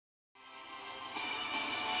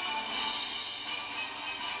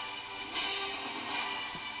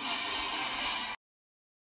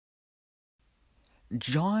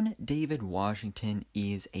John David Washington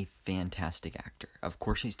is a fantastic actor. Of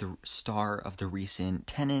course, he's the star of the recent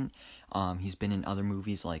Tenet. He's been in other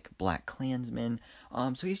movies like Black Klansman.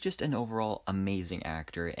 So he's just an overall amazing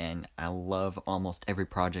actor, and I love almost every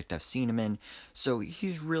project I've seen him in. So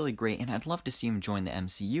he's really great, and I'd love to see him join the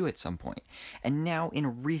MCU at some point. And now, in a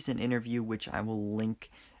recent interview, which I will link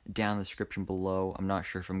down in the description below, I'm not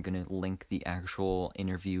sure if I'm going to link the actual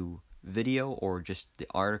interview video or just the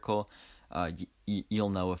article. You'll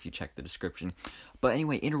know if you check the description. But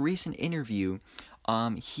anyway, in a recent interview,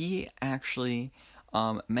 he actually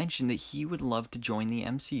mentioned that he would love to join the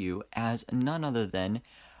MCU as none other than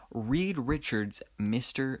Reed Richards'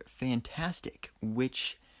 Mr. Fantastic,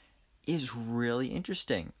 which is really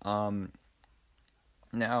interesting.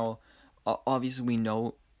 Now, obviously we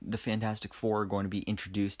know the Fantastic Four are going to be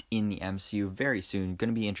introduced in the MCU very soon, going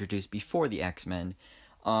to be introduced before the X-Men.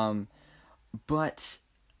 But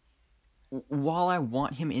while I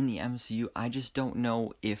want him in the MCU, I just don't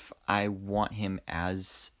know if I want him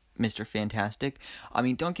as Mr. Fantastic. I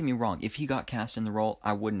mean, don't get me wrong, if he got cast in the role,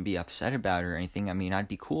 I wouldn't be upset about it or anything. I mean, I'd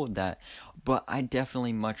be cool with that, but I'd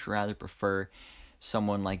definitely much rather prefer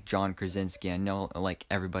someone like John Krasinski. I know, like,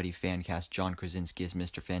 everybody fan cast John Krasinski as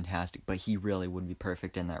Mr. Fantastic, but he really would be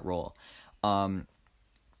perfect in that role.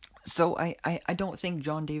 So I don't think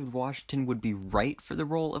John David Washington would be right for the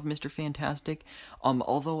role of Mr. Fantastic,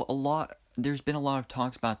 although there's been a lot of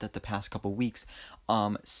talks about that the past couple weeks,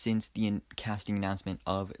 since the casting announcement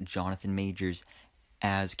of Jonathan Majors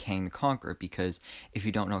as Kang the Conqueror, because if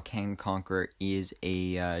you don't know, Kang the Conqueror is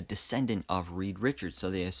a descendant of Reed Richards,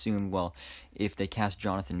 so they assume, well, if they cast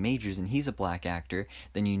Jonathan Majors and he's a black actor,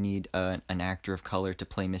 then you need an actor of color to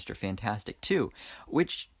play Mr. Fantastic too,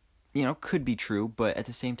 which, you know, could be true, but at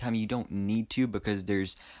the same time, you don't need to, because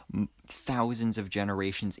there's thousands of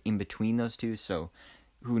generations in between those two, so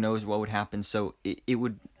who knows what would happen. So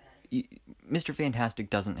Mr. Fantastic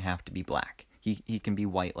doesn't have to be black. He can be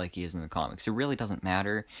white like he is in the comics. It really doesn't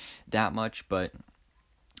matter that much, but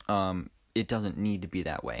it doesn't need to be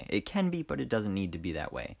that way. It can be, but it doesn't need to be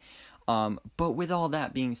that way. But with all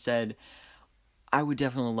that being said, I would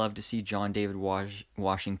definitely love to see John David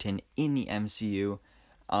Washington in the MCU.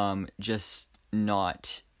 Just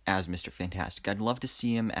not as Mr. Fantastic. I'd love to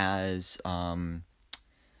see him as,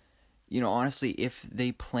 honestly, if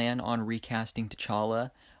they plan on recasting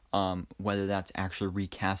T'Challa, whether that's actually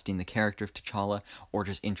recasting the character of T'Challa or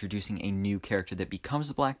just introducing a new character that becomes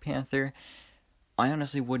the Black Panther, I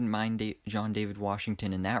honestly wouldn't mind John David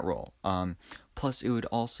Washington in that role. Plus, it would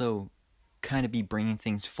also kind of be bringing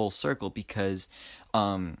things full circle, because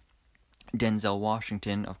Denzel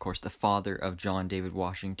Washington, of course, the father of John David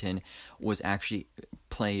Washington, was actually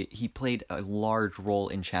he played a large role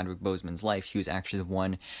in Chadwick Boseman's life. He was actually the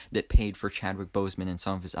one that paid for Chadwick Boseman and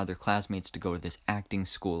some of his other classmates to go to this acting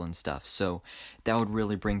school and stuff. So that would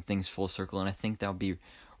really bring things full circle, and I think that would be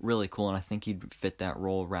really cool, and I think he'd fit that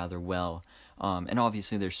role rather well. And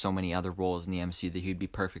obviously there's so many other roles in the MCU that he'd be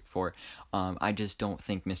perfect for. I just don't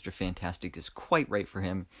think Mr. Fantastic is quite right for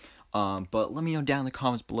him. But let me know down in the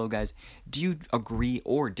comments below, guys. Do you agree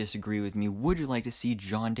or disagree with me? Would you like to see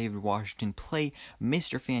John David Washington play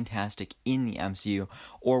Mr. Fantastic in the MCU,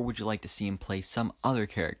 or would you like to see him play some other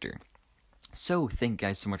character? So, thank you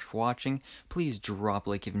guys so much for watching. Please drop a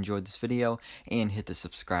like if you enjoyed this video, and hit the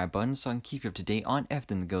subscribe button so I can keep you up to date on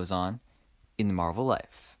everything that goes on in the Marvel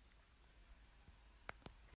life.